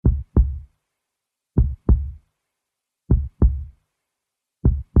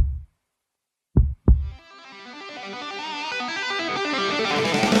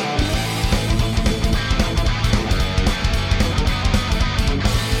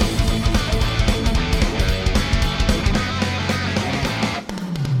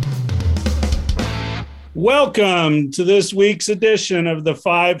Welcome to this week's edition of the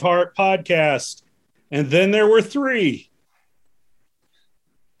Five Heart Podcast. And then there were three.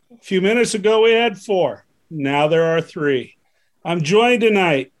 A few minutes ago, we had four. Now there are three. I'm joined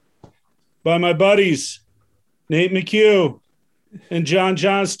tonight by my buddies, Nate McHugh and John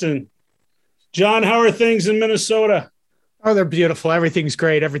Johnston. John, how are things in Minnesota? Oh, they're beautiful. Everything's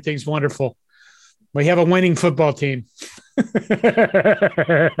great. Everything's wonderful. We have a winning football team.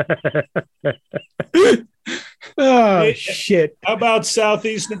 Oh, shit. How about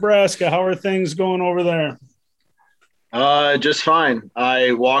Southeast Nebraska? How are things going over there? Just fine.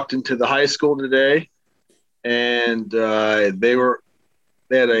 I walked into the high school today, and they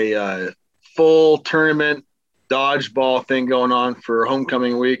had a full tournament dodgeball thing going on for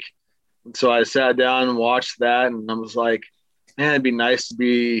homecoming week. And so I sat down and watched that, and I was like, man, it'd be nice to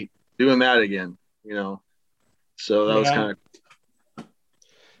be doing that again, you know. So that was kind of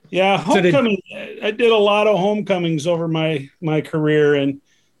homecoming. I did a lot of homecomings over my career, and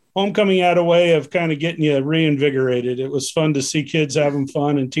homecoming had a way of kind of getting you reinvigorated. It was fun to see kids having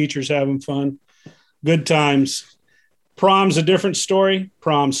fun and teachers having fun. Good times. Prom's a different story.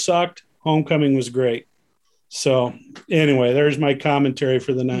 Prom sucked. Homecoming was great. So anyway, there's my commentary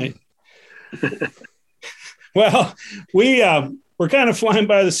for the night. Well, we're kind of flying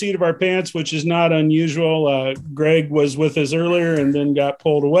by the seat of our pants, which is not unusual. Greg was with us earlier and then got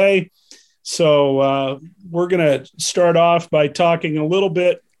pulled away. So we're going to start off by talking a little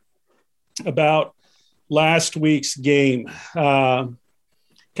bit about last week's game. Kind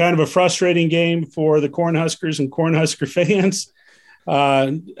of a frustrating game for the Cornhuskers and Cornhusker fans.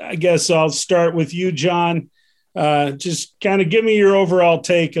 I guess I'll start with you, John. Just kind of give me your overall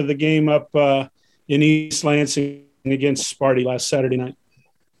take of the game up in East Lansing against Sparty last Saturday night.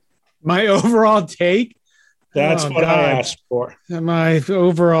 My overall take? That's what I asked for. My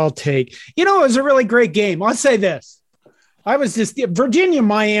overall take. You know, it was a really great game. I'll say this.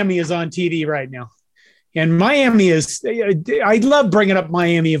 Virginia-Miami is on TV right now. And Miami is – I love bringing up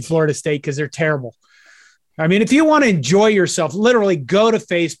Miami and Florida State because they're terrible. I mean, if you want to enjoy yourself, literally go to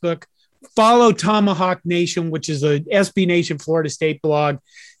Facebook, follow Tomahawk Nation, which is a SB Nation Florida State blog,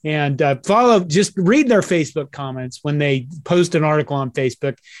 and just read their Facebook comments when they post an article on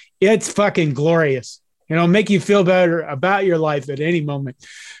Facebook. It's fucking glorious. You know, make you feel better about your life at any moment.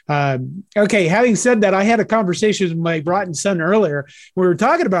 Okay, having said that, I had a conversation with my Broughton son earlier. We were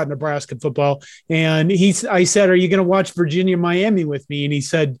talking about Nebraska football, and I said, are you going to watch Virginia-Miami with me? And he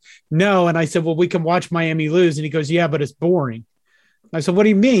said, no. And I said, well, we can watch Miami lose. And he goes, yeah, but it's boring. I said, what do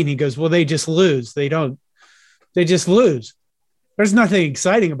you mean? He goes, well, they just lose. They just lose. There's nothing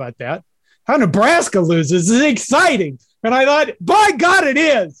exciting about that. How Nebraska loses is exciting. And I thought, by God, it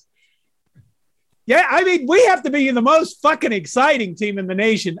is. Yeah, I mean, we have to be the most fucking exciting team in the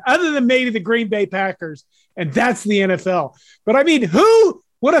nation, other than maybe the Green Bay Packers, and that's the NFL. But, I mean, who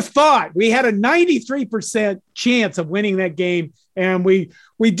would have thought we had a 93% chance of winning that game, and we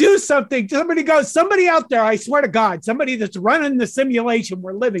do something. Somebody out there, I swear to God, somebody that's running the simulation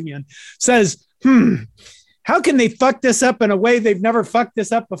we're living in says, how can they fuck this up in a way they've never fucked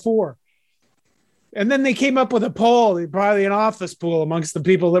this up before? And then they came up with a poll, probably an office poll amongst the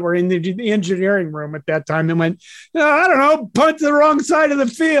people that were in the engineering room at that time, and went, I don't know, punt to the wrong side of the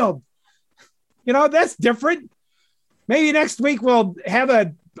field. You know, that's different. Maybe next week we'll have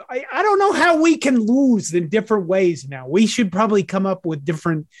I don't know how we can lose in different ways now. We should probably come up with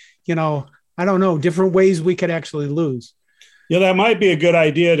different, different ways we could actually lose. Yeah, that might be a good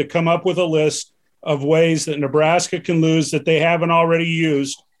idea, to come up with a list of ways that Nebraska can lose that they haven't already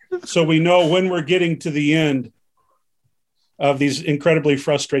used, so we know when we're getting to the end of these incredibly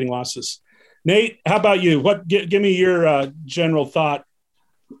frustrating losses. Nate, how about you? Give me your general thought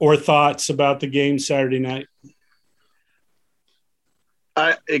or thoughts about the game Saturday night.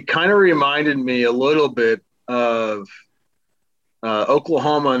 It kind of reminded me a little bit of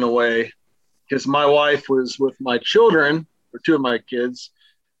Oklahoma in a way, because my wife was with my children, or two of my kids.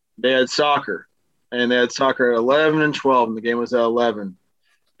 They had soccer, and they had soccer at 11 and 12, and the game was at 11.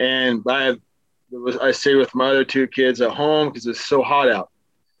 And I stayed with my other two kids at home because it's so hot out.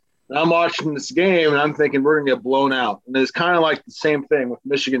 And I'm watching this game, and I'm thinking we're going to get blown out. And it's kind of like the same thing with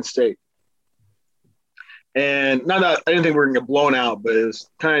Michigan State. And I didn't think we were going to get blown out, but it was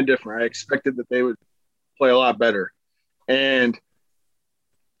kind of different. I expected that they would play a lot better. And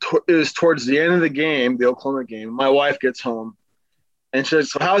it was towards the end of the game, the Oklahoma game. My wife gets home, and she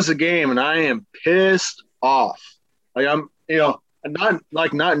says, so how's the game? And I am pissed off. Like,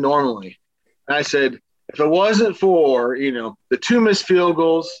 not normally. And I said, if it wasn't for, the two missed field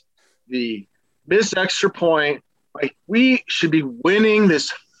goals, the missed extra point, like, we should be winning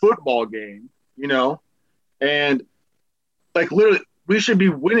this football game, And like literally, we should be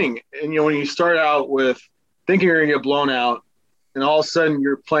winning. And when you start out with thinking you're gonna get blown out, and all of a sudden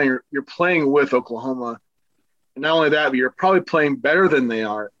you're playing with Oklahoma, and not only that, but you're probably playing better than they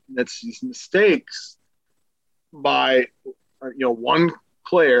are. And it's these mistakes by one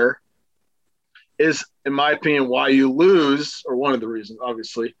player is, in my opinion, why you lose, or one of the reasons,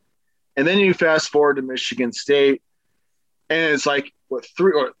 obviously. And then you fast forward to Michigan State, and it's like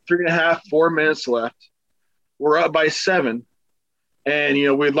three and a half, 4 minutes left. We're up by 7,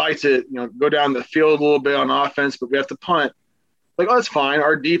 and we'd like to go down the field a little bit on offense, but we have to punt. Like, oh, that's fine.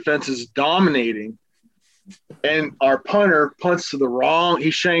 Our defense is dominating, and our punter punts to the wrong. He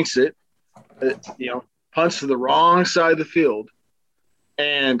shanks it, punts to the wrong side of the field,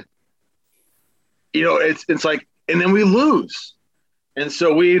 and it's like, and then we lose. And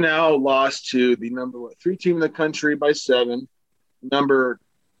so we now lost to the number 3 team in the country by 7,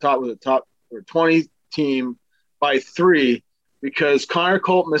 top 20 team by 3, because Connor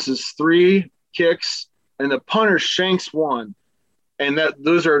Culp misses 3 kicks and the punter shanks 1. And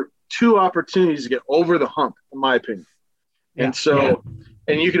those are 2 opportunities to get over the hump, in my opinion. Yeah. And so,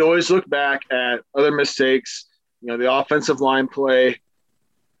 and you can always look back at other mistakes, the offensive line play,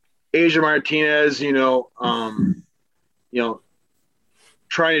 Asia Martinez,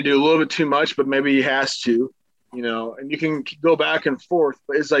 trying to do a little bit too much, but maybe he has to, and you can go back and forth.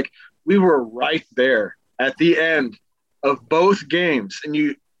 But it's like we were right there at the end of both games. And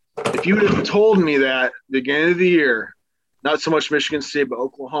if you would have told me that at the beginning of the year, not so much Michigan State, but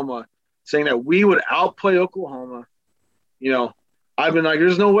Oklahoma, saying that we would outplay Oklahoma, I've been like,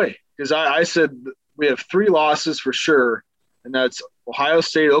 there's no way. Because I said we have 3 losses for sure, and that's Ohio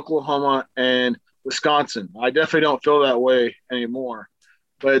State, Oklahoma, and Wisconsin. I definitely don't feel that way anymore.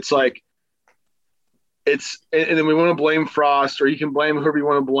 But it's like, and then we want to blame Frost, or you can blame whoever you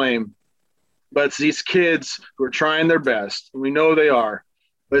want to blame. But it's these kids who are trying their best, and we know they are.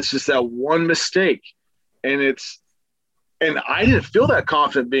 But it's just that one mistake. And I didn't feel that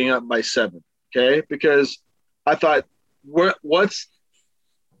confident being up by 7, okay? Because I thought, when is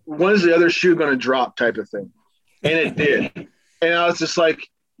the other shoe going to drop type of thing? And it did. And I was just like,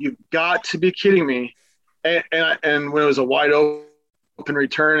 you've got to be kidding me. And when it was a wide open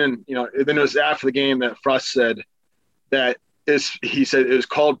return, and then it was after the game that Frost said he said it was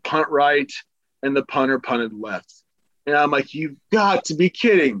called punt right, and the punter punted left. And I'm like, you've got to be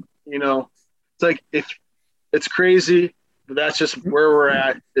kidding. It's like, if it's crazy, but that's just where we're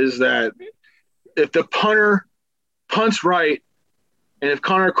at, is that if the punter punts right, and if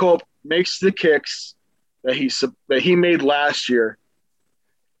Connor Culp makes the kicks that he made last year,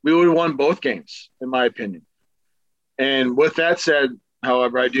 we would have won both games, in my opinion. And with that said,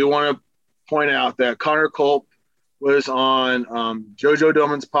 however, I do want to point out that Connor Culp was on JoJo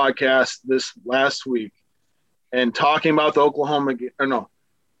Doman's podcast this last week and talking about the Oklahoma game. Or no,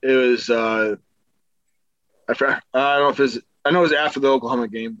 it was I don't know if I know it was after the Oklahoma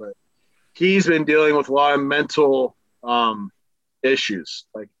game, but he's been dealing with a lot of mental issues.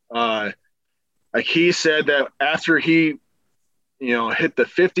 Like he said that after he hit the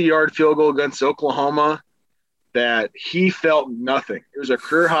 50-yard field goal against Oklahoma, that he felt nothing. It was a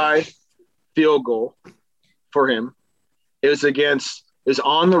career high field goal for him. It was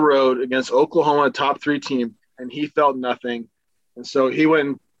on the road against Oklahoma, a top 3 team, and he felt nothing. And so he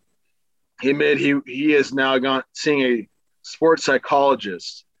went. He admitted he is now seeing a sports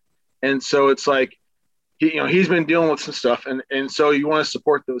psychologist, and so it's like he's been dealing with some stuff, and so you want to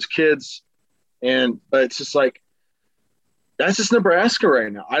support those kids, but it's just like, that's just Nebraska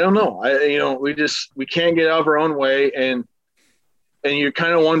right now. I don't know. We can't get out of our own way, and you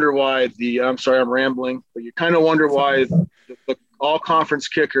kind of wonder why I'm sorry, I'm rambling, but you kind of wonder why the all conference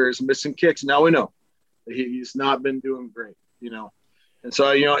kicker is missing kicks. Now we know that he's not been doing great, and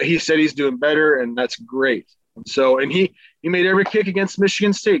so he said he's doing better, and that's great. And so, and he made every kick against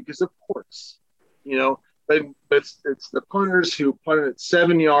Michigan State, because of course, but it's the punters who punted at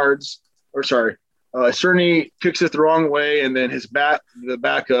 7 yards, or sorry. Cerny kicks it the wrong way, and then the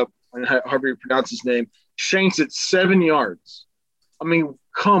backup, however you pronounce his name, shanks it 7 yards. I mean,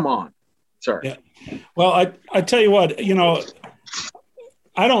 come on. Sorry. Yeah. Well, I tell you what,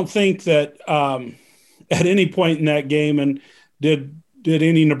 I don't think that at any point in that game, and did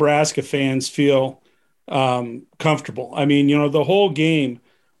any Nebraska fans feel comfortable. I mean, the whole game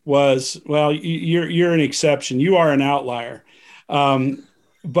was, well, you're an exception. You are an outlier.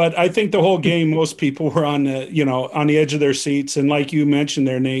 But I think the whole game, most people were on the edge of their seats. And like you mentioned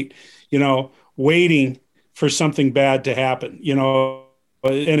there, Nate, waiting for something bad to happen,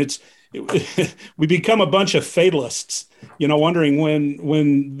 and we become a bunch of fatalists, wondering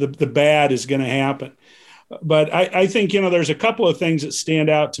when the bad is going to happen. But I think, there's a couple of things that stand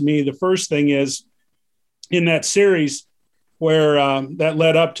out to me. The first thing is in that series where that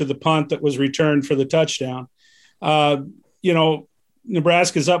led up to the punt that was returned for the touchdown,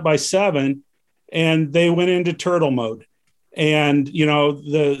 Nebraska's up by 7 and they went into turtle mode. And,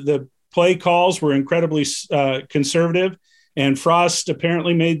 the play calls were incredibly conservative. And Frost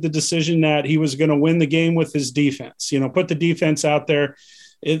apparently made the decision that he was going to win the game with his defense, put the defense out there.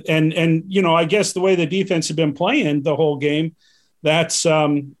 I guess the way the defense had been playing the whole game, that's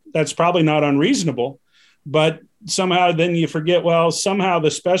probably not unreasonable. But somehow then you forget, somehow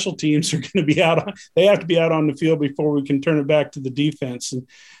the special teams are going to be they have to be out on the field before we can turn it back to the defense. And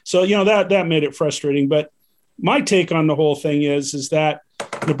so, that made it frustrating. But my take on the whole thing is that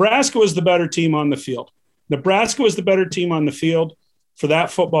Nebraska was the better team on the field. Nebraska was the better team on the field for that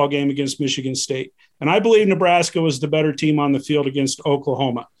football game against Michigan State. And I believe Nebraska was the better team on the field against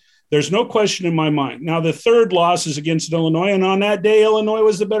Oklahoma. There's no question in my mind. Now, the third loss is against Illinois, and on that day, Illinois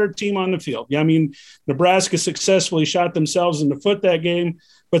was the better team on the field. Yeah, I mean, Nebraska successfully shot themselves in the foot that game,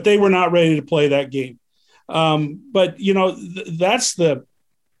 but they were not ready to play that game. But, that's the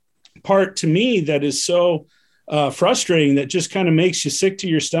part to me that is so frustrating, that just kind of makes you sick to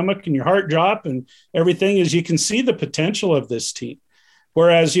your stomach and your heart drop and everything, is you can see the potential of this team.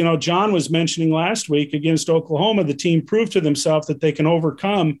 Whereas, John was mentioning last week against Oklahoma, the team proved to themselves that they can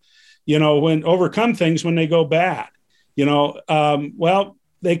overcome things when they go bad.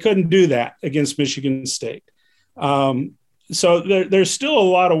 They couldn't do that against Michigan State. So there's still a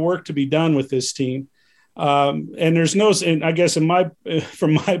lot of work to be done with this team. And I guess from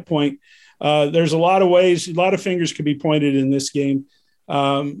my point, there's a lot of ways, a lot of fingers could be pointed in this game.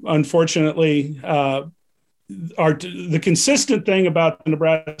 Unfortunately, the consistent thing about the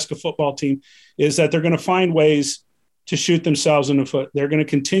Nebraska football team is that they're going to find ways to shoot themselves in the foot. They're going to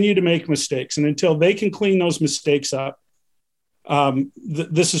continue to make mistakes. And until they can clean those mistakes up,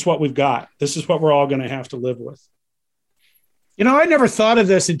 this is what we've got. This is what we're all going to have to live with. I never thought of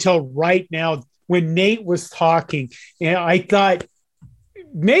this until right now when Nate was talking. And I thought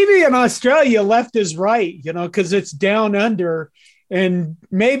maybe in Australia, left is right, because it's down under. And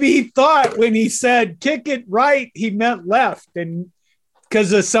maybe he thought when he said kick it right, he meant left, and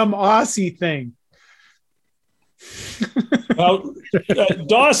because of some Aussie thing. Well,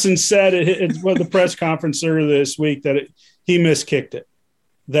 Dawson said at the press conference earlier this week that he miskicked it,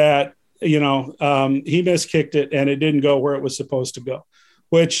 that, he miskicked it and it didn't go where it was supposed to go,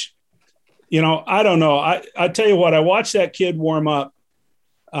 which, I don't know. I tell you what, I watched that kid warm up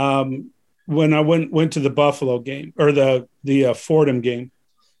when I went to the Buffalo game or the Fordham game.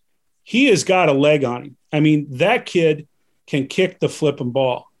 He has got a leg on him. I mean, that kid can kick the flipping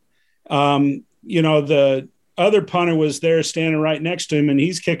ball. The other punter was there standing right next to him, and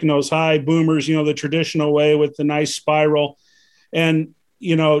he's kicking those high boomers, the traditional way with the nice spiral. And,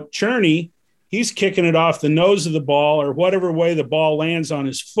 Cherney, he's kicking it off the nose of the ball or whatever way the ball lands on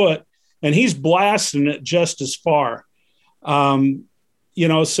his foot, and he's blasting it just as far.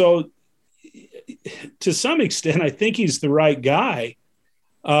 So to some extent, I think he's the right guy.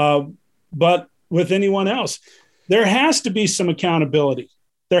 But with anyone else, there has to be some accountability.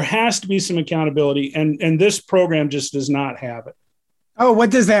 There has to be some accountability. And this program just does not have it. Oh,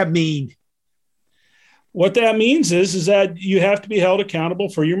 what does that mean? What that means is that you have to be held accountable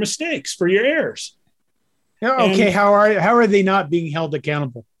for your mistakes, for your errors. Okay. And how are they not being held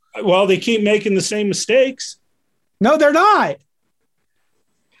accountable? Well, they keep making the same mistakes. No, they're not.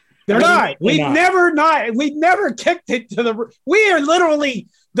 They're not. We've never kicked it to the. We are literally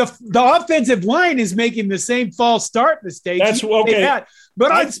the offensive line is making the same false start mistakes. That's okay.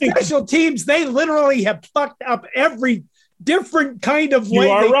 But on special teams, they literally have fucked up every different kind of way.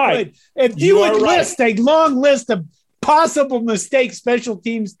 You are right. If you would list a long list of possible mistakes special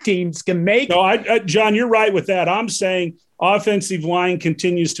teams can make. No, John, you're right with that. I'm saying offensive line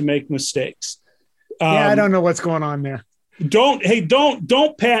continues to make mistakes. I don't know what's going on there. Don't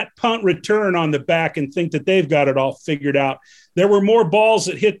pat punt return on the back and think that they've got it all figured out. There were more balls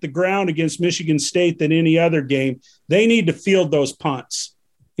that hit the ground against Michigan State than any other game. They need to field those punts.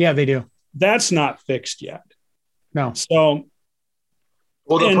 Yeah, they do. That's not fixed yet. No. So,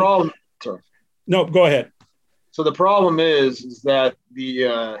 the problem. Sorry. No, go ahead. So the problem is that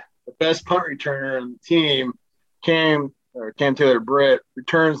the best punt returner on the team, Cam Taylor Britt,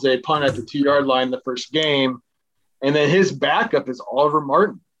 returns a punt at the 2-yard line the first game. And then his backup is Oliver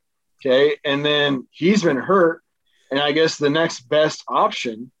Martin. Okay. And then he's been hurt. And I guess the next best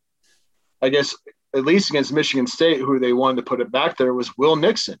option, I guess, at least against Michigan State, who they wanted to put it back there, was Will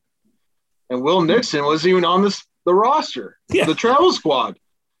Nixon. And Will Nixon was even on the roster, the travel squad.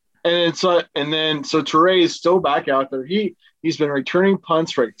 And it's and then so Toure is still back out there. He's been returning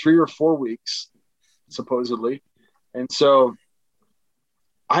punts for like 3 or 4 weeks, supposedly. And so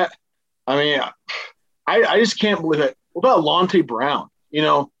I mean I just can't believe it. What about Lonte Brown? You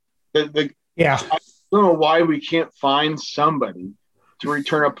know, Yeah. I don't know why we can't find somebody to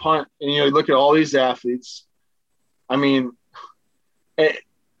return a punt. And, you know, you look at all these athletes. I mean,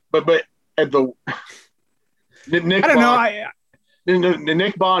 but at the Nick I don't know.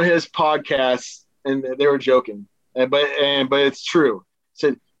 Nick Bond his podcast, and they were joking, but it's true.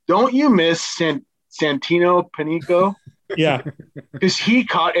 Said, don't you miss Santino Panico? Yeah, because he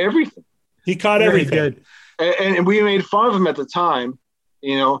caught everything. He caught everything, and we made fun of him at the time,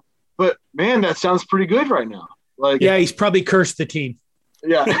 you know. But man, that sounds pretty good right now. Like, yeah, he's probably cursed the team.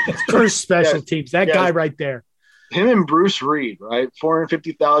 Yeah, cursed special teams. That guy right there. Him and Bruce Reed, right?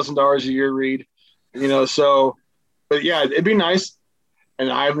 $450,000 a year, Reed. You know, so, but yeah, it'd be nice. And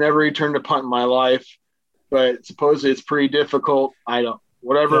I've never returned a punt in my life, but supposedly it's pretty difficult. I don't,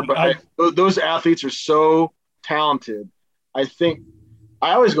 whatever. Yeah, but those athletes are so talented. I think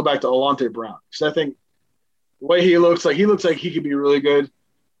I always go back to Alante Brown because I think the way he looks like he could be really good,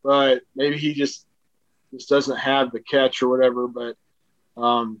 but maybe he just doesn't have the catch or whatever. But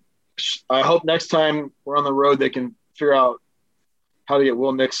I hope next time we're on the road, they can figure out how to get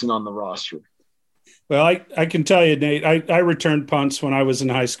Will Nixon on the roster. Well, I can tell you, Nate, I returned punts when I was in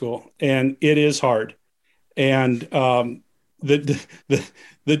high school, and it is hard. And the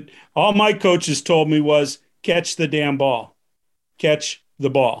all my coaches told me was catch the damn ball, catch the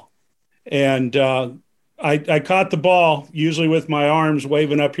ball. And I caught the ball usually with my arms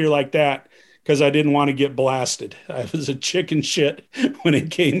waving up here like that because I didn't want to get blasted. I was a chicken shit when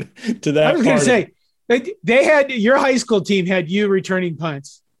it came to that. I was going to say, they had your high school team had you returning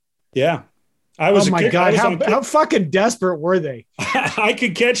punts. Yeah. I was. Oh my God! How fucking desperate were they? I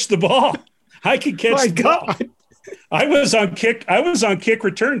could catch the ball. I could catch the ball. I was on kick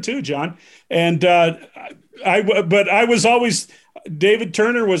return too, John. And I was always, David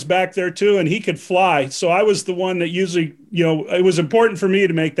Turner was back there too, and he could fly. So I was the one that usually, you know, it was important for me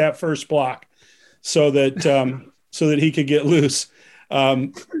to make that first block so that he could get loose.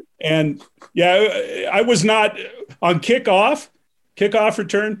 And yeah, I was not on kickoff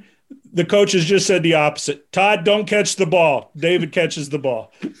return. The coaches just said the opposite. Todd, don't catch the ball. David catches the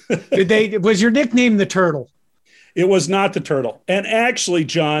ball. Was your nickname the Turtle? It was not the Turtle. And actually,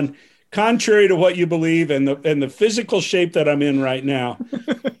 John, contrary to what you believe and the physical shape that I'm in right now,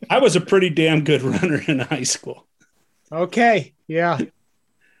 I was a pretty damn good runner in high school. Okay. Yeah.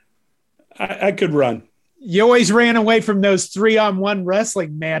 I could run. You always ran away from those 3-on-1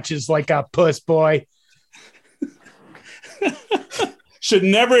 wrestling matches like a puss boy. Should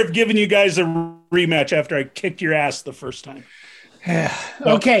never have given you guys a rematch after I kicked your ass the first time.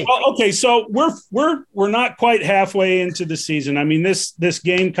 Okay. Okay. So we're not quite halfway into the season. I mean, this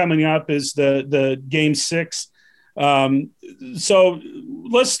game coming up is the game 6. So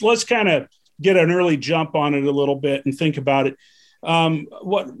let's kind of get an early jump on it a little bit and think about it.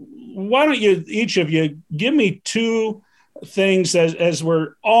 Why don't you, each of you, give me 2 things as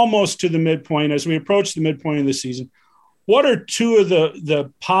we're almost to the midpoint, as we approach the midpoint of the season. What are 2 of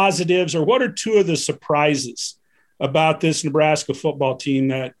the positives, or what are 2 of the surprises about this Nebraska football team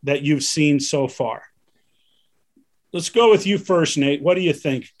that you've seen so far? Let's go with you first, Nate. What do you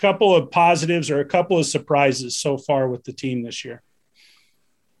think? A couple of positives or a couple of surprises so far with the team this year?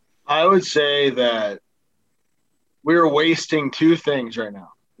 I would say that we're wasting 2 things right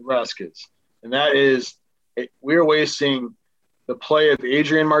now, Nebraska's, and that is we're wasting the play of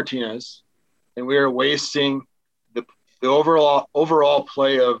Adrian Martinez, and we are wasting the overall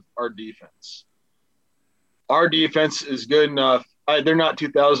play of our defense. Our defense is good enough. They're not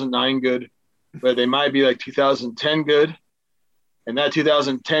 2009 good, but they might be like 2010 good. And that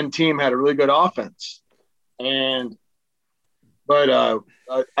 2010 team had a really good offense. But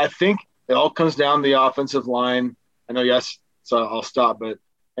I think it all comes down to the offensive line. I know, yes, so I'll stop. But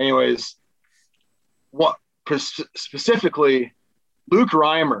anyways, what specifically Luke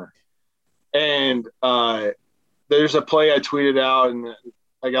Reimer and there's a play I tweeted out, and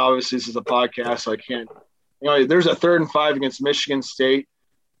like obviously this is a podcast, so I can't. You know, there's a 3rd and 5 against Michigan State,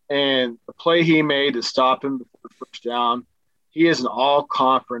 and the play he made to stop him before the first down. He is an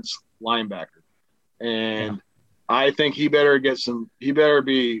all-conference linebacker, and I think he better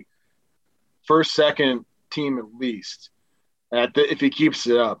be first, second team at least, if he keeps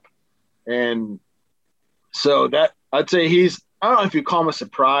it up. And so that I'd say I don't know if you call him a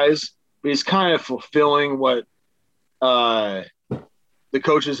surprise, but he's kind of fulfilling what the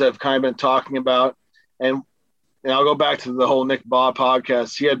coaches have kind of been talking about. And and I'll go back to the whole Nick Baugh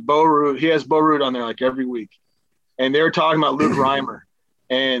podcast. He has Bo Root on there like every week. And they were talking about Luke Reimer.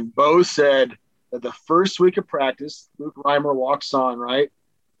 And Bo said that the first week of practice, Luke Reimer walks on, right?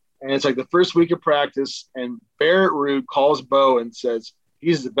 And it's like the first week of practice, and Barrett Root calls Bo and says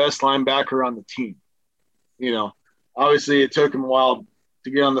he's the best linebacker on the team. You know, obviously it took him a while to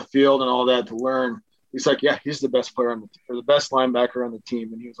get on the field and all that to learn. He's like, yeah, he's the best player on the team, or the best linebacker on the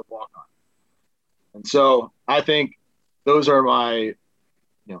team, and he was a walk-on. And so I think those are my,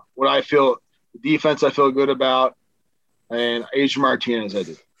 what I feel, the defense I feel good about, and Adrian Martinez I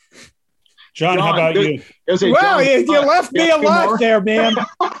do. John, how about you? Well, you left me a lot there, man.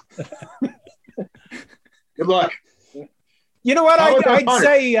 Good luck. You know what? I'd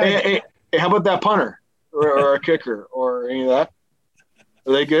say hey, how about that punter or a kicker or any of that?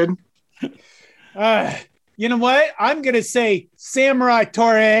 Are they good? You know what? I'm going to say Samurai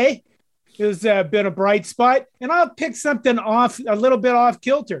Torre has been a bright spot, and I'll pick something off a little bit off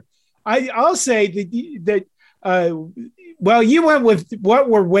kilter. I'll say that well, you went with what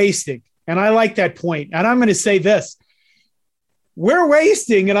we're wasting, and I like that point. And I'm going to say this. We're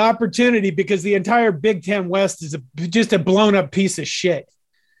wasting an opportunity because the entire Big Ten West is just a blown up piece of shit.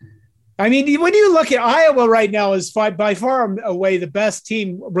 I mean, when you look at Iowa right now is by far away the best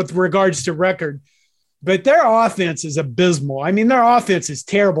team with regards to record, but their offense is abysmal. I mean, their offense is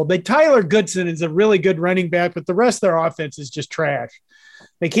terrible. Tyler Goodson is a really good running back, but the rest of their offense is just trash.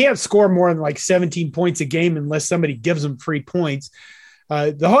 They can't score more than like 17 points a game unless somebody gives them free points.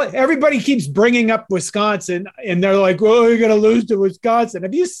 Everybody keeps bringing up Wisconsin, and they're like, "Oh, you're going to lose to Wisconsin."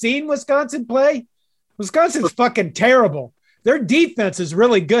 Have you seen Wisconsin play? Wisconsin's fucking terrible. Their defense is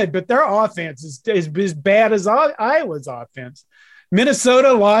really good, but their offense is as bad as Iowa's offense.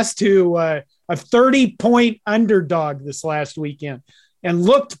 Minnesota lost to a 30-point underdog this last weekend and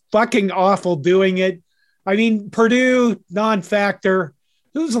looked fucking awful doing it. I mean, Purdue, non-factor.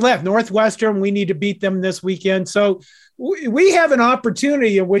 Who's left? Northwestern, we need to beat them this weekend. So we have an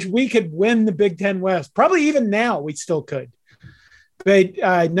opportunity in which we could win the Big Ten West. Probably even now we still could.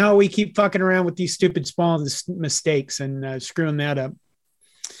 But no, we keep fucking around with these stupid small mistakes and screwing that up.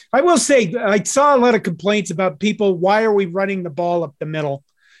 I will say, I saw a lot of complaints about people, why are we running the ball up the middle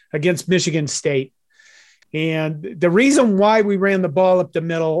against Michigan State? And the reason why we ran the ball up the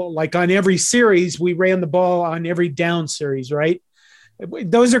middle, like on every series, we ran the ball on every down series, right?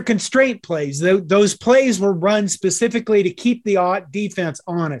 Those are constraint plays. Those plays were run specifically to keep the defense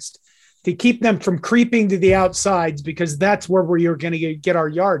honest, to keep them from creeping to the outsides, because that's where we're going to get our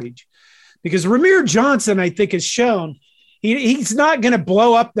yardage. Because Ramir Johnson, I think, has shown he's not going to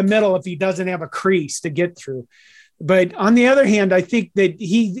blow up the middle if he doesn't have a crease to get through. But on the other hand, I think that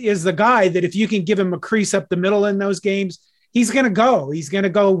he is the guy that if you can give him a crease up the middle in those games, he's going to go. He's going to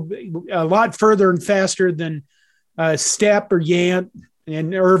go a lot further and faster than Stepp or Yant,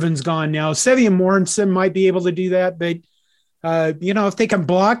 and Irvin's gone now. Sevian Morrison might be able to do that, but if they can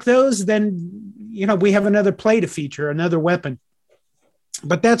block those, then, we have another play to feature, another weapon.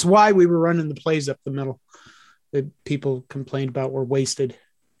 But that's why we were running the plays up the middle that people complained about were wasted.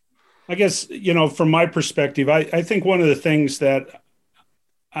 I guess, from my perspective, I think one of the things that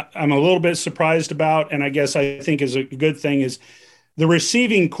I'm a little bit surprised about, and I guess I think is a good thing, is the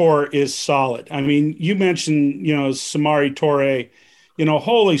receiving core is solid. I mean, you mentioned, Samori Toure.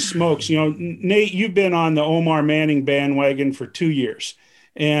 Holy smokes, Nate, you've been on the Omar Manning bandwagon for 2 years,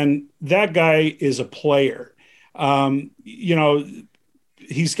 and that guy is a player.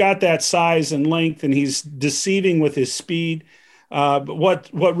 He's got that size and length, and he's deceiving with his speed. But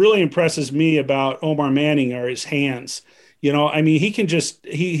what really impresses me about Omar Manning are his hands. He can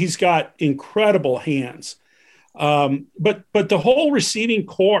he's got incredible hands. But the whole receiving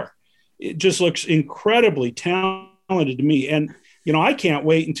core, it just looks incredibly talented to me. And I can't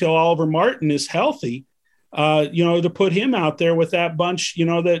wait until Oliver Martin is healthy, to put him out there with that bunch,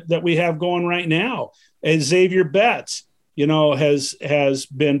 that we have going right now. And Xavier Betts, has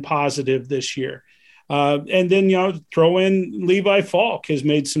been positive this year. And then, throw in Levi Falk has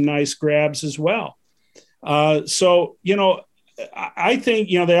made some nice grabs as well. So, I think,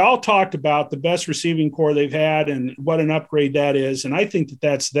 they all talked about the best receiving core they've had and what an upgrade that is. And I think that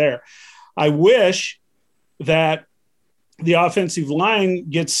that's there. I wish that the offensive line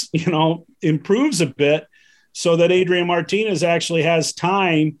gets, improves a bit so that Adrian Martinez actually has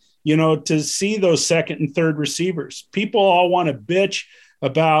time, to see those second and third receivers. People all want to bitch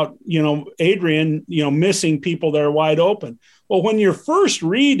about, Adrian, missing people that are wide open. Well, when your first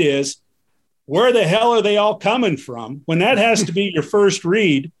read is, where the hell are they all coming from? When that has to be your first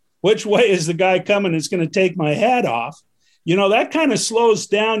read, which way is the guy coming that's going to take my head off? That kind of slows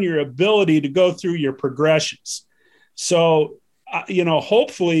down your ability to go through your progressions. So,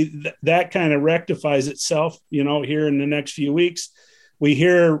 hopefully that kind of rectifies itself, here in the next few weeks. We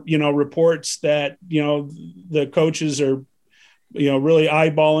hear, reports that, the coaches are, really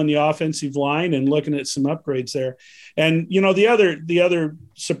eyeballing the offensive line and looking at some upgrades there. And, the other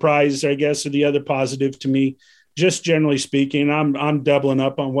surprise, I guess, or the other positive to me, just generally speaking, I'm doubling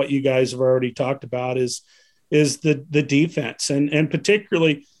up on what you guys have already talked about is the defense. And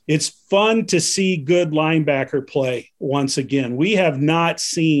particularly it's fun to see good linebacker play once again. We have not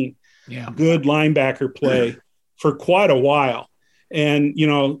seen good linebacker play for quite a while. And,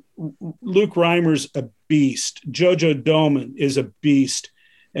 Luke Reimer's a beast. JoJo Domann is a beast.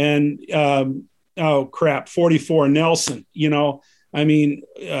 And, 44 Nelson,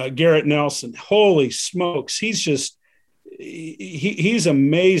 Garrett Nelson, holy smokes. He's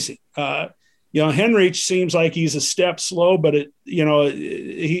amazing. Henrich seems like he's a step slow, but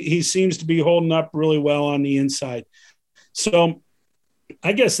he seems to be holding up really well on the inside. So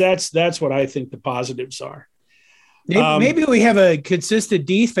I guess that's what I think the positives are. Maybe we have a consistent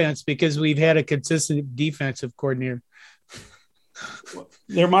defense because we've had a consistent defensive coordinator.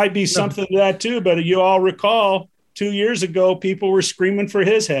 There might be something to that too, but you all recall 2 years ago, people were screaming for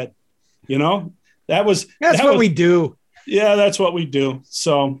his head. That's what we do. Yeah, that's what we do.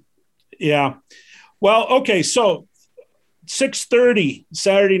 So, yeah. Well, okay. So 6:30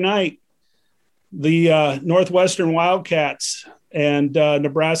 Saturday night, the Northwestern Wildcats and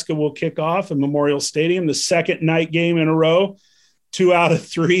Nebraska will kick off at Memorial Stadium, the second night game in a row, 2 out of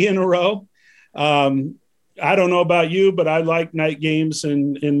 3 in a row. I don't know about you, but I like night games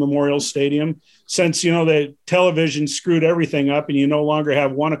in Memorial Stadium since, the television screwed everything up and you no longer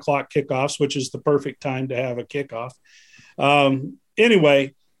have 1 o'clock kickoffs, which is the perfect time to have a kickoff.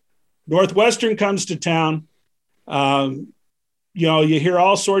 Anyway, Northwestern comes to town. You hear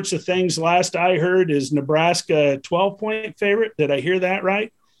all sorts of things. Last I heard is Nebraska 12-point favorite. Did I hear that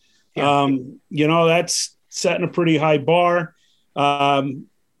right? Yeah. That's setting a pretty high bar.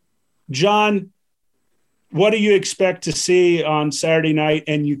 John, what do you expect to see on Saturday night?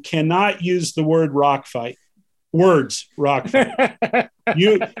 And you cannot use the word rock fight. Rock fight.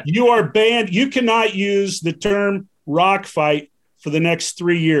 You are banned. You cannot use the term rock fight for the next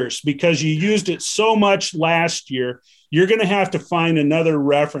 3 years because you used it so much last year. You're going to have to find another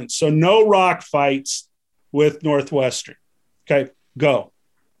reference. So no rock fights with Northwestern. Okay, go.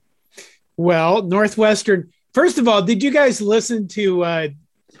 Well, Northwestern, first of all, did you guys listen to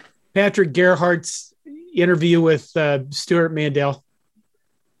Patrick Gerhardt's interview with Stuart Mandel?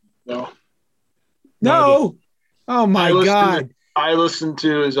 No. Oh my God. I listened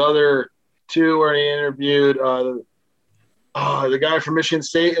to his other 2 where he interviewed the guy from Michigan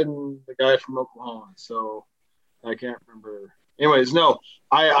State and the guy from Oklahoma. So I can't remember. Anyways, no.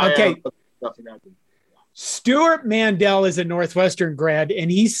 I forgot. Stuart Mandel is a Northwestern grad,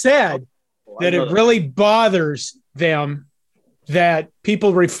 and he said that it really bothers them that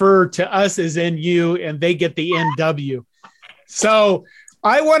people refer to us as NU and they get the NW. So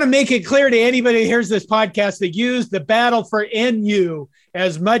I want to make it clear to anybody who hears this podcast to use the battle for NU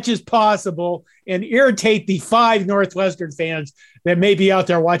as much as possible and irritate the 5 Northwestern fans that may be out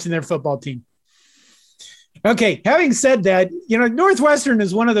there watching their football team. Okay, having said that, Northwestern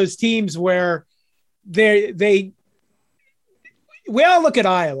is one of those teams where we all look at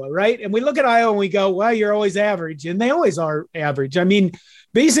Iowa, right? And we look at Iowa and we go, well, you're always average. And they always are average. I mean,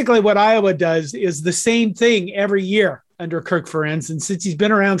 basically what Iowa does is the same thing every year under Kirk Ferentz. And since he's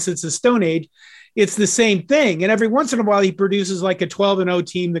been around since the Stone Age, it's the same thing. And every once in a while, he produces like a 12-0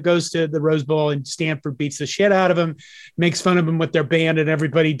 team that goes to the Rose Bowl and Stanford beats the shit out of them, makes fun of them with their band, and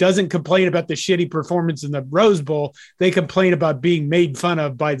everybody doesn't complain about the shitty performance in the Rose Bowl. They complain about being made fun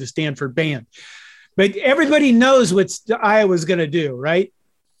of by the Stanford band. But everybody knows what Iowa's going to do, right?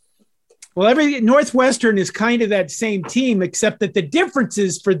 Well, Northwestern is kind of that same team, except that the difference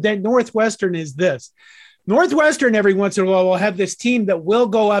is for the Northwestern is this. Northwestern every once in a while will have this team that will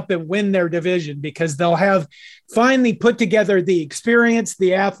go up and win their division because they'll have finally put together the experience,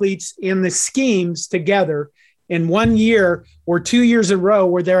 the athletes, and the schemes together in 1 year or 2 years in a row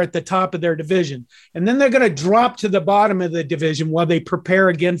where they're at the top of their division. And then they're going to drop to the bottom of the division while they prepare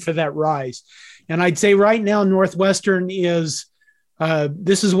again for that rise. And I'd say right now, Northwestern is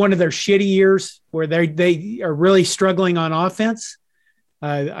this is one of their shitty years where they are really struggling on offense.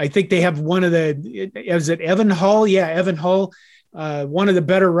 I think they have one of is it Evan Hull? Yeah, Evan Hull, one of the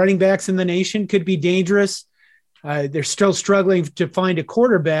better running backs in the nation, could be dangerous. They're still struggling to find a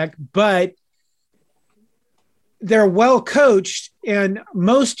quarterback, but they're well coached. And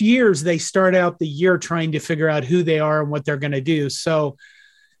most years they start out the year trying to figure out who they are and what they're going to do. So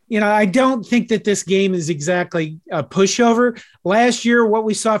I don't think that this game is exactly a pushover. Last year, what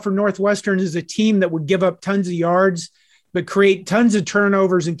we saw from Northwestern is a team that would give up tons of yards, but create tons of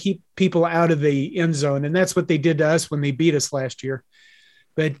turnovers and keep people out of the end zone. And that's what they did to us when they beat us last year.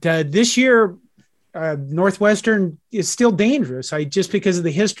 But this year, Northwestern is still dangerous, just because of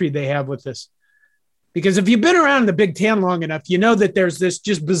the history they have with this. Because if you've been around the Big Ten long enough, you know that there's this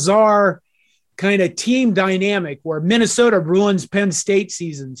just bizarre kind of team dynamic where Minnesota ruins Penn State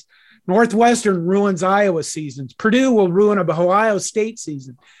seasons, Northwestern ruins Iowa seasons, Purdue will ruin a Ohio State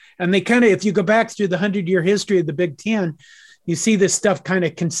season. And they kind of, if you go back through the 100-year history of the Big Ten, you see this stuff kind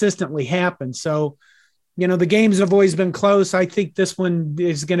of consistently happen. So, the games have always been close. I think this one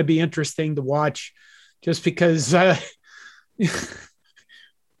is going to be interesting to watch just because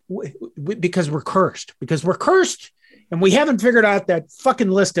we're cursed. Because we're cursed and we haven't figured out that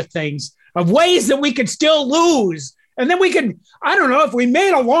fucking list of things, of ways that we could still lose. And then we could, I don't know, if we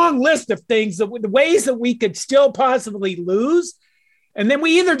made a long list of things, the ways that we could still possibly lose. And then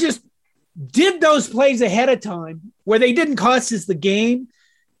we either just did those plays ahead of time where they didn't cost us the game,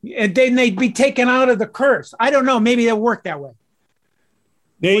 and then they'd be taken out of the curse. I don't know. Maybe it'll work that way.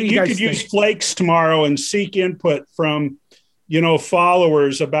 Nate, you could use Flakes tomorrow and seek input from,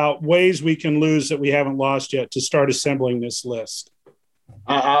 followers about ways we can lose that we haven't lost yet to start assembling this list.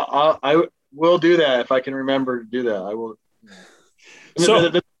 I will do that if I can remember to do that. I will. So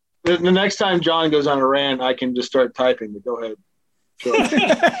the next time John goes on a rant, I can just start typing. But go ahead. Sure.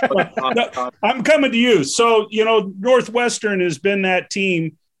 I'm coming to you. So, Northwestern has been that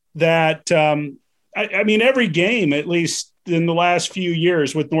team that, every game, at least in the last few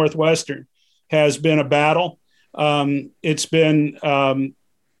years with Northwestern, has been a battle. It's been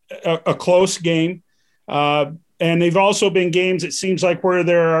a close game. And they've also been games, it seems like, where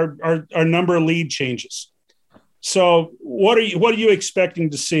there are a number of lead changes. So what are you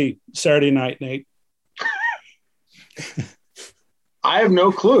expecting to see Saturday night, Nate? I have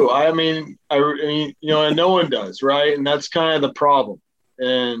no clue. I mean, and no one does, right? And that's kind of the problem.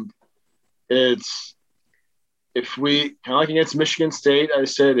 And it's, if we kind of like against Michigan State, I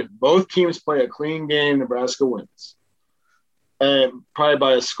said, if both teams play a clean game, Nebraska wins, and probably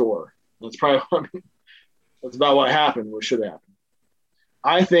by a score. That's probably that's about what happened. What should happen.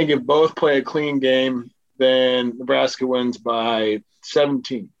 I think if both play a clean game, then Nebraska wins by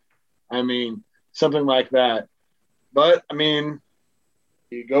 17. I mean, something like that. But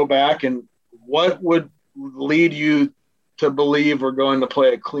you go back, and what would lead you to believe we're going to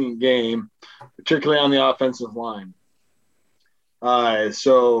play a clean game, particularly on the offensive line?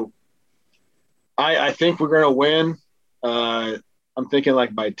 So I think we're going to win. I'm thinking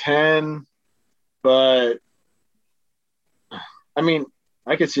like by 10, but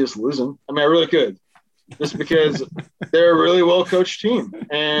I could see us losing. I really could, just because they're a really well-coached team,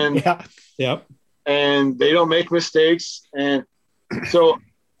 and and they don't make mistakes. And so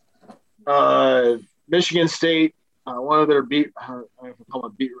Michigan State, one of their I have to call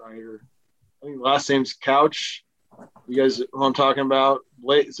him a beat writer. I think the last name's Couch. You guys who I'm talking about?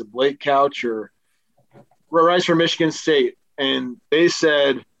 Is it Blake Couch, or writes for Michigan State? And they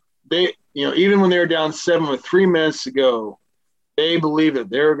said even when they were down 7 with 3 minutes to go, they believed that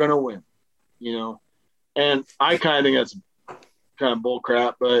they were going to win. And I kind of think that's kind of bull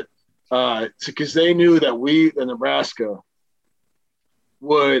crap, but because they knew that the Nebraska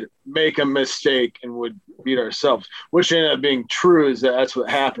would make a mistake and would beat ourselves, which ended up being true. Is that's what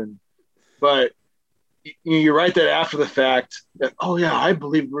happened. But you write that after the fact that, oh yeah, I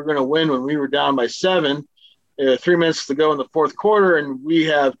believe we're going to win when we were down by 7, 3 minutes to go in the fourth quarter, and we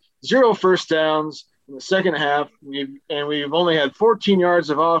have 0 first downs in the second half. We've only had 14 yards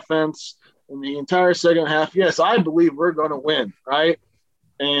of offense in the entire second half. Yes, I believe we're going to win, right?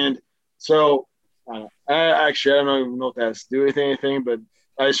 And so I don't even know if that has to do with anything, but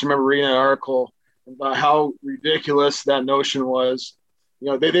I just remember reading an article about how ridiculous that notion was.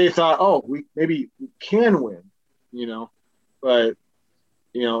 They thought, oh, maybe we can win, but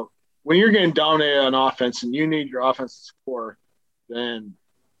when you're getting dominated on offense and you need your offense to score, then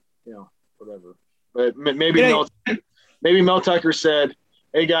whatever. But maybe Mel Tucker said,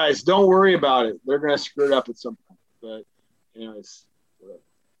 hey guys, don't worry about it. They're going to screw it up at some point. But it's whatever.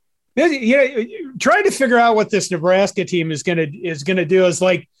 Trying to figure out what this Nebraska team is gonna do is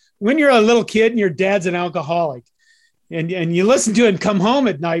like when you're a little kid and your dad's an alcoholic, and you listen to him come home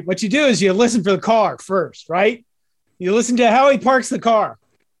at night. What you do is you listen for the car first, right? You listen to how he parks the car,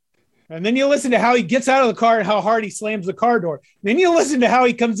 and then you listen to how he gets out of the car and how hard he slams the car door. Then you listen to how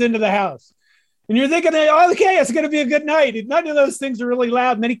he comes into the house, and you're thinking, oh, okay, it's going to be a good night. None of those things are really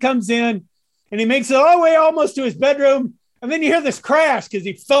loud. And then he comes in and he makes it all the way almost to his bedroom. And then you hear this crash because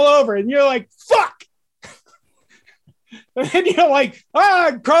he fell over, and you're like, fuck. And then you're like,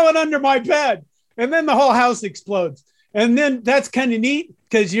 I'm crawling under my bed. And then the whole house explodes. And then that's kind of neat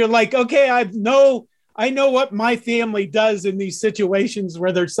because you're like, okay, I know what my family does in these situations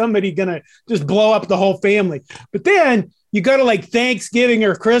where there's somebody going to just blow up the whole family. But then you go to like Thanksgiving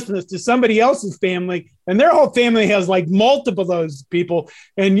or Christmas to somebody else's family, and their whole family has like multiple of those people.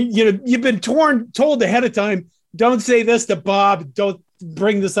 And you've been told ahead of time, don't say this to Bob, don't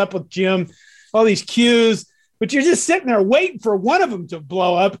bring this up with Jim, all these cues, but you're just sitting there waiting for one of them to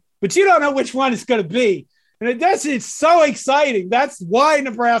blow up, but you don't know which one it's going to be. And it's so exciting. That's why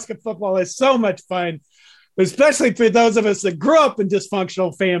Nebraska football is so much fun, especially for those of us that grew up in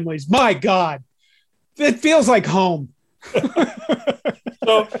dysfunctional families. My God, it feels like home.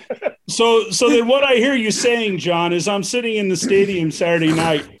 So then what I hear you saying, John, is I'm sitting in the stadium Saturday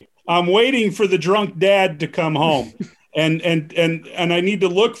night. I'm waiting for the drunk dad to come home, and I need to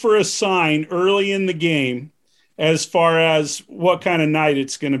look for a sign early in the game as far as what kind of night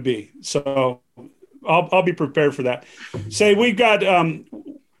it's going to be. So I'll be prepared for that. Say we've got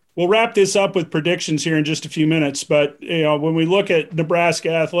we'll wrap this up with predictions here in just a few minutes. But when we look at Nebraska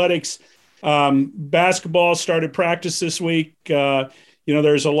athletics, basketball started practice this week.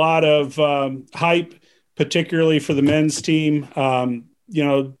 There's a lot of hype, particularly for the men's team.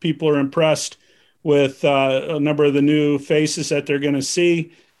 People are impressed with a number of the new faces that they're going to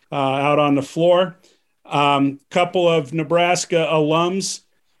see out on the floor. Couple of Nebraska alums,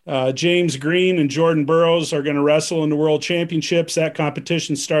 James Green and Jordan Burroughs, are going to wrestle in the World Championships. That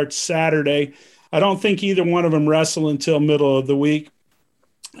competition starts Saturday. I don't think either one of them wrestle until middle of the week.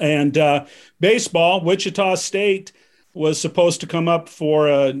 And baseball, Wichita State was supposed to come up for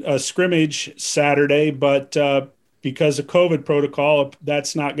a scrimmage Saturday, but because of COVID protocol,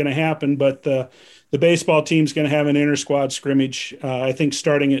 that's not going to happen. But the baseball team's going to have an inter-squad scrimmage, I think,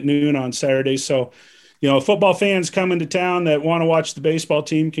 starting at noon on Saturday. So, football fans coming to town that want to watch the baseball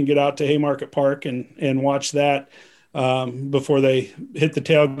team can get out to Haymarket Park and watch that before they hit the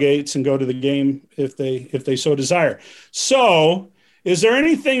tailgates and go to the game if they so desire. So, is there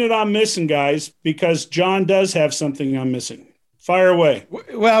anything that I'm missing, guys? Because John does have something I'm missing. Fire away.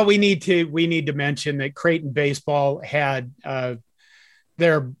 Well, we need to mention that Creighton baseball had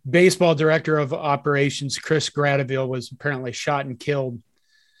their baseball director of operations, Chris Gradiville, was apparently shot and killed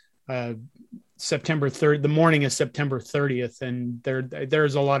September 3rd, the morning of September 30th. And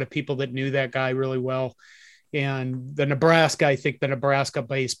there's a lot of people that knew that guy really well. And I think the Nebraska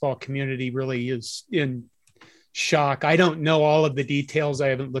baseball community really is in shock. I don't know all of the details. I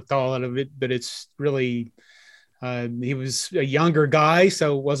haven't looked all of it, but it's really, he was a younger guy,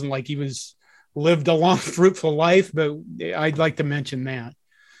 so it wasn't like he lived a long, fruitful life, but I'd like to mention that.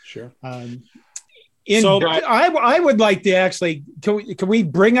 Sure. I would like to actually, can we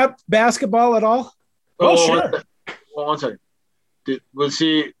bring up basketball at all? Oh, sure. Well, one second. Was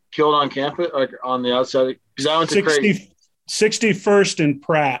he killed on campus, like on the outside? Because I went to Creighton. 61st and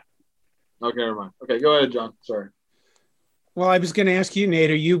Pratt. Okay, never mind. Okay, go ahead, John. Sorry. Well, I was going to ask you,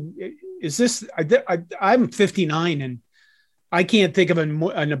 Nate, I'm 59 and I can't think of a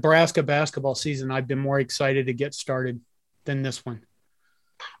Nebraska basketball season I've been more excited to get started than this one.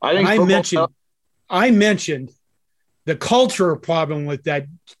 I mentioned the cultural problem with that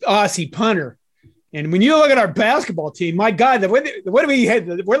Aussie punter. And when you look at our basketball team, my God, what do we have?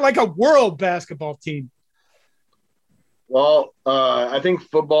 We're like a world basketball team. Well, I think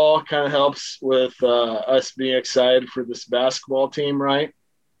football kind of helps with us being excited for this basketball team, right?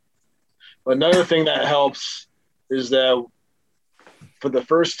 But another thing that helps is that for the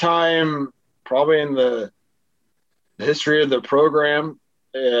first time, probably in the history of the program,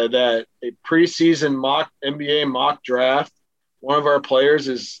 that a preseason NBA mock draft, one of our players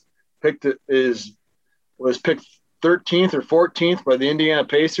was picked 13th or 14th by the Indiana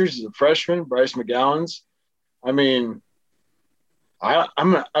Pacers as a freshman, Bryce McGowens. I mean,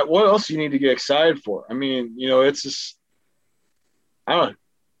 what else do you need to get excited for? I mean, it's just, I don't know.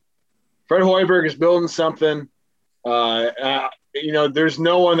 Fred Hoiberg is building something. There's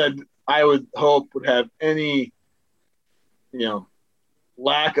no one that I would hope would have any,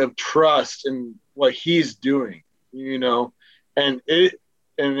 lack of trust in what he's doing, and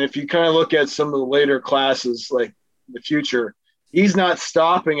if you kind of look at some of the later classes, like the future, he's not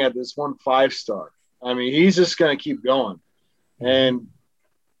stopping at this 1 5-star. I mean, he's just going to keep going. And,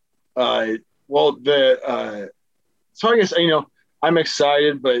 so I guess, I'm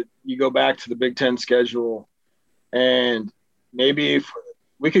excited, but you go back to the Big Ten schedule and maybe if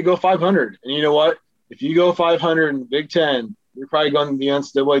we could go 500. And you know what? If you go 500 in the Big Ten, you're probably going to the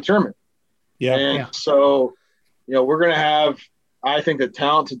NCAA tournament. Yeah. And so we're going to have, I think, the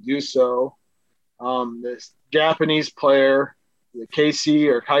talent to do so. This Japanese player, the Casey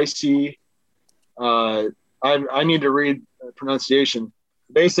or Kaisi, I need to read the pronunciation.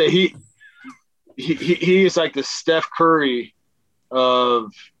 They say he is like the Steph Curry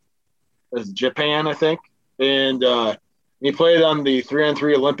of Japan, I think, and he played on the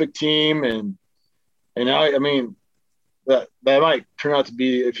 3-on-3 Olympic team, and I mean that might turn out to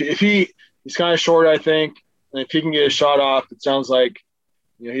be if he's kind of short, I think, and if he can get a shot off, it sounds like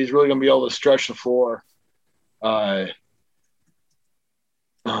he's really going to be able to stretch the floor. So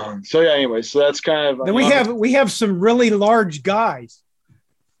yeah, anyway, so that's kind of. Then we have some really large guys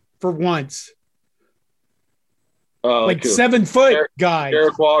for once. Like 7 foot guys.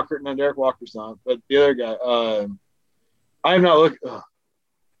 Derek Walker. No, Derek Walker's not, but the other guy. I have not looked. Oh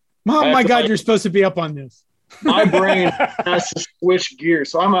my God, you're supposed to be up on this. My brain has to switch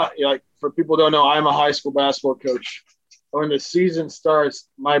gears. So for people who don't know, I'm a high school basketball coach. When the season starts,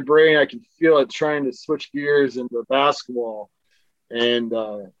 my brain, I can feel it trying to switch gears into basketball. And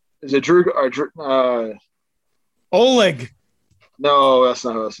is it Drew? Oleg. No, that's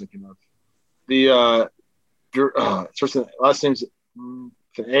not who I was thinking of. The Drew, last name's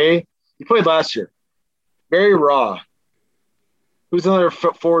A. He played last year. Very raw. Who's another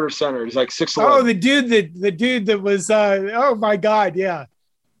forward or center? He's like 6'11". Oh, the dude that was. Oh my God, yeah.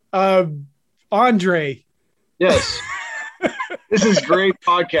 Andre. Yes. This is great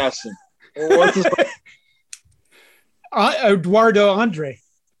podcasting. What's his name? Eduardo Andre.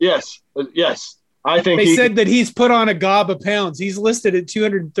 Yes. I think they said that he's put on a gob of pounds. He's listed at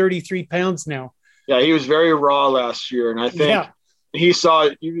 233 pounds now. Yeah, he was very raw last year, and I think he saw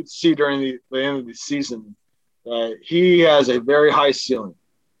it. You could see during the end of the season that he has a very high ceiling,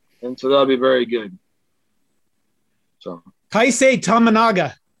 and so that'll be very good. So Kaisei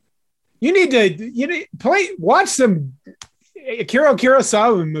Tamanaga, you need to watch some Akira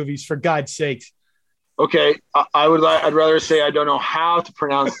Kurosawa movies for God's sakes. Okay, I'd rather say I don't know how to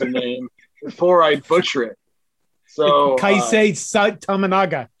pronounce the name before I butcher it. So Kaisei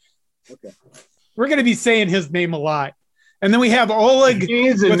Tamanaga. Okay. We're going to be saying his name a lot. And then we have Oleg.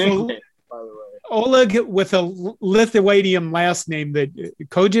 He's a nickname, by the way. Oleg with a Lithuanian last name, that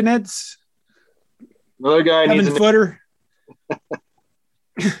Kojanets. Another guy needs a footer.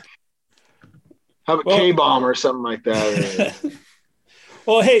 How about K-Bomb or something like that?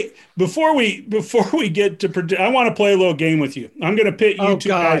 Well, hey, before we get to I want to play a little game with you. I'm going to pit you two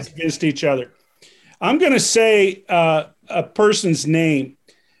guys against each other. I'm going to say a person's name,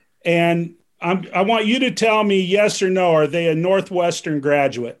 and I want you to tell me yes or no. Are they a Northwestern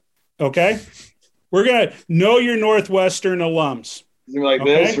graduate? Okay. We're going to know your Northwestern alums. Like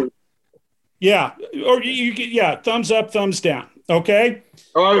this? Or? Yeah. Or thumbs up, thumbs down. Okay.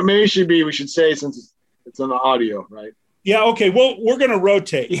 Oh, maybe we should say, since it's on the audio, right? Yeah. Okay. Well, we're going to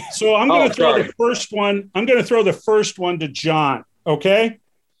rotate. So I'm going to throw the first one. I'm going to throw the first one to John. Okay.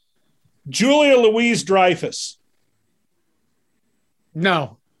 Julia Louis-Dreyfus.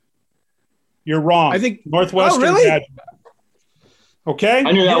 No. You're wrong. I think Northwestern. Oh, really? Graduate. Okay.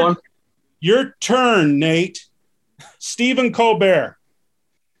 I knew that one. Your turn, Nate. Stephen Colbert.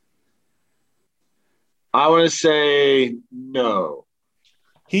 I want to say no.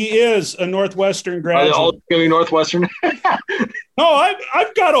 He is a Northwestern graduate. Are they all going to be Northwestern? No,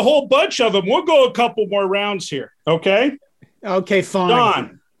 I've got a whole bunch of them. We'll go a couple more rounds here. Okay. Okay, fine.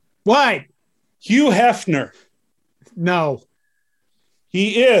 Don. What? Hugh Hefner. No.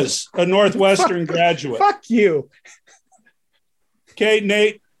 He is a Northwestern graduate. Fuck you. Okay,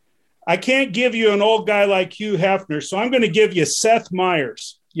 Nate. I can't give you an old guy like Hugh Hefner, so I'm going to give you Seth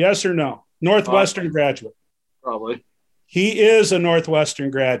Meyers. Yes or no? Northwestern graduate. Probably. He is a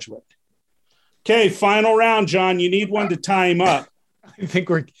Northwestern graduate. Okay, final round, John. You need one to tie him up. I think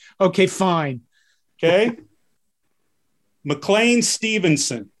we're okay. Fine. Okay. McLean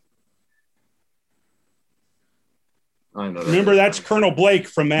Stevenson. I know. Remember, that's Colonel Blake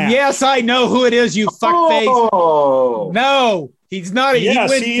from Matt. Yes, I know who it is. You fuckface. Oh. No, he's not.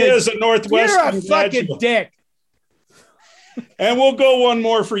 Yes, he is a Northwestern. You're a fucking graduate. dick. And we'll go one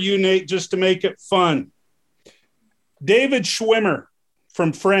more for you, Nate, just to make it fun. David Schwimmer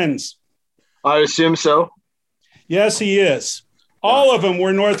from Friends. I assume so. Yes, he is. All of them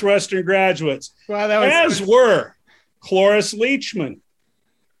were Northwestern graduates, Wow, that was as were Cloris Leachman,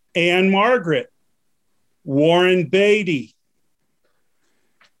 Ann Margaret, Warren Beatty.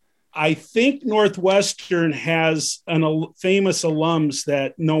 I think Northwestern has famous alums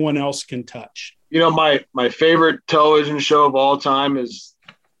that no one else can touch. You know, my favorite television show of all time is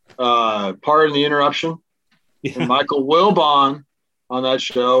Pardon the Interruption. Yeah. And Michael Wilbon on that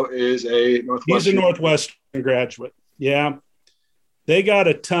show is a Northwestern. He's a Northwestern graduate. Yeah, they got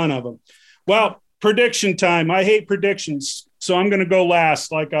a ton of them. Well, prediction time. I hate predictions, so I'm going to go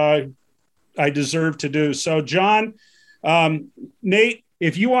last like I deserve to do. So, John, Nate,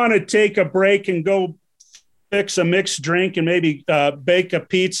 if you want to take a break and go fix a mixed drink and maybe bake a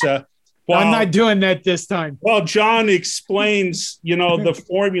pizza. I'm not doing that this time. Well, John explains, the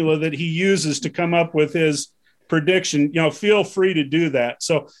formula that he uses to come up with his prediction. Feel free to do that.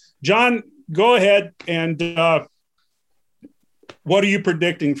 So, John, go ahead and what are you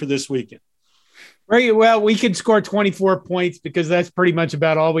predicting for this weekend? Right. Well, we can score 24 points because that's pretty much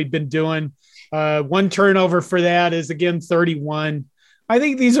about all we've been doing. One turnover for that is, again, 31. I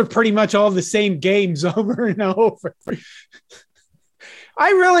think these are pretty much all the same games over and over. I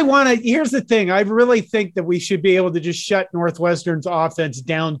really want to – here's the thing. I really think that we should be able to just shut Northwestern's offense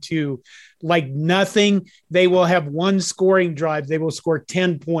down to like nothing. They will have one scoring drive. They will score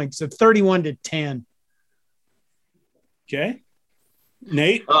 10 points, so 31-10. Okay.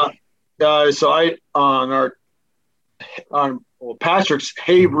 Nate? So I on Patrick's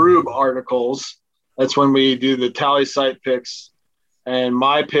Hey Rube articles, that's when we do the tally site picks. And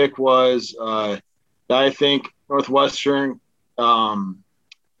my pick was that I think Northwestern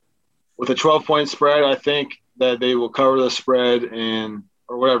with a 12-point spread, I think that they will cover the spread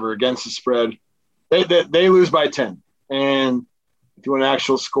or whatever against the spread. They lose by 10. And if you want an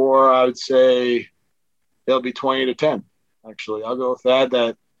actual score, I would say they'll be 20-10. Actually, I'll go with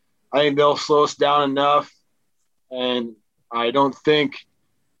that. I think they'll slow us down enough, and I don't think,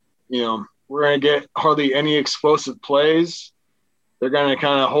 we're going to get hardly any explosive plays. They're going to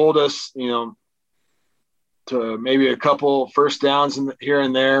kind of hold us, to maybe a couple first downs here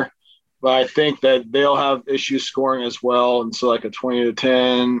and there. But I think that they'll have issues scoring as well. And so like a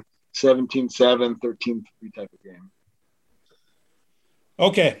 20-10, 17-7, 13-3 type of game.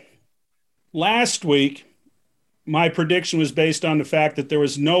 Okay. Last week, my prediction was based on the fact that there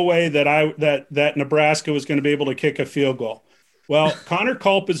was no way that Nebraska was going to be able to kick a field goal. Well, Connor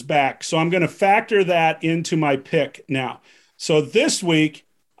Culp is back, so I'm going to factor that into my pick now. So this week,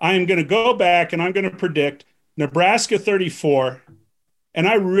 I am going to go back and I'm going to predict Nebraska 34, and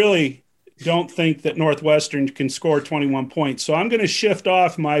I really don't think that Northwestern can score 21 points. So I'm going to shift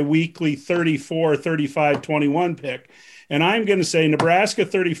off my weekly 34, 35, 21 pick, and I'm going to say Nebraska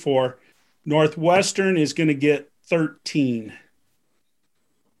 34, Northwestern is going to get 13.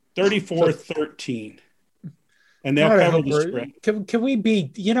 34-13. And they'll cover the spread. Can we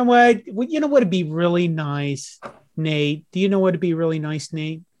be, you know what would be really nice, Nate? Do you know what would be really nice,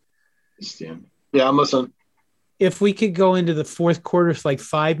 Nate? Yeah, I'm listening. If we could go into the fourth quarter with like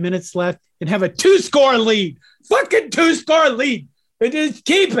 5 minutes left and have a 2-score lead, fucking 2-score lead, and just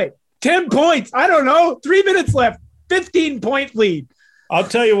keep it 10 points. I don't know, 3 minutes left, 15-point lead. I'll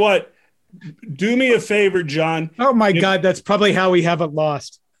tell you what, do me a favor, John. Oh my God, that's probably how we haven't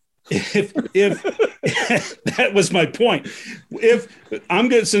lost. If that was my point.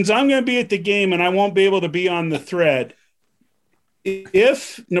 Since I'm going to be at the game and I won't be able to be on the thread,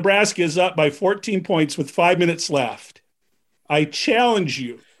 if Nebraska is up by 14 points with 5 minutes left, I challenge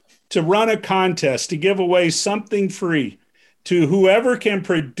you to run a contest to give away something free to whoever can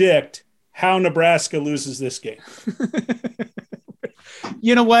predict how Nebraska loses this game.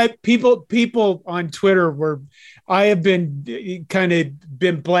 You know what? People on Twitter I have been kind of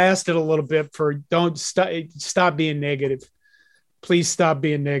been blasted a little bit for don't stop being negative. Please stop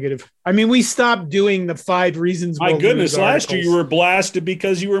being negative. I mean, we stopped doing the 5 reasons. My goodness, last year you were blasted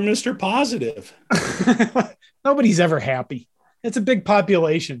because you were Mr. Positive. Nobody's ever happy. It's a big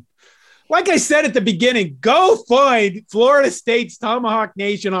population. Like I said at the beginning, go find Florida State's Tomahawk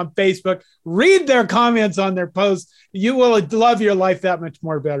Nation on Facebook. Read their comments on their posts. You will love your life that much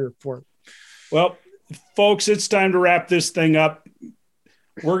more better for it. Well, folks, it's time to wrap this thing up.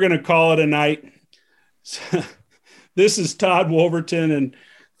 We're going to call it a night. This is Todd Wolverton, and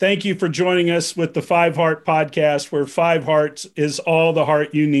thank you for joining us with the 5 Heart Podcast, where 5 hearts is all the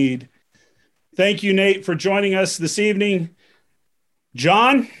heart you need. Thank you, Nate, for joining us this evening.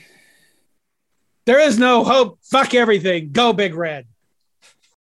 John? There is no hope. Fuck everything. Go Big Red.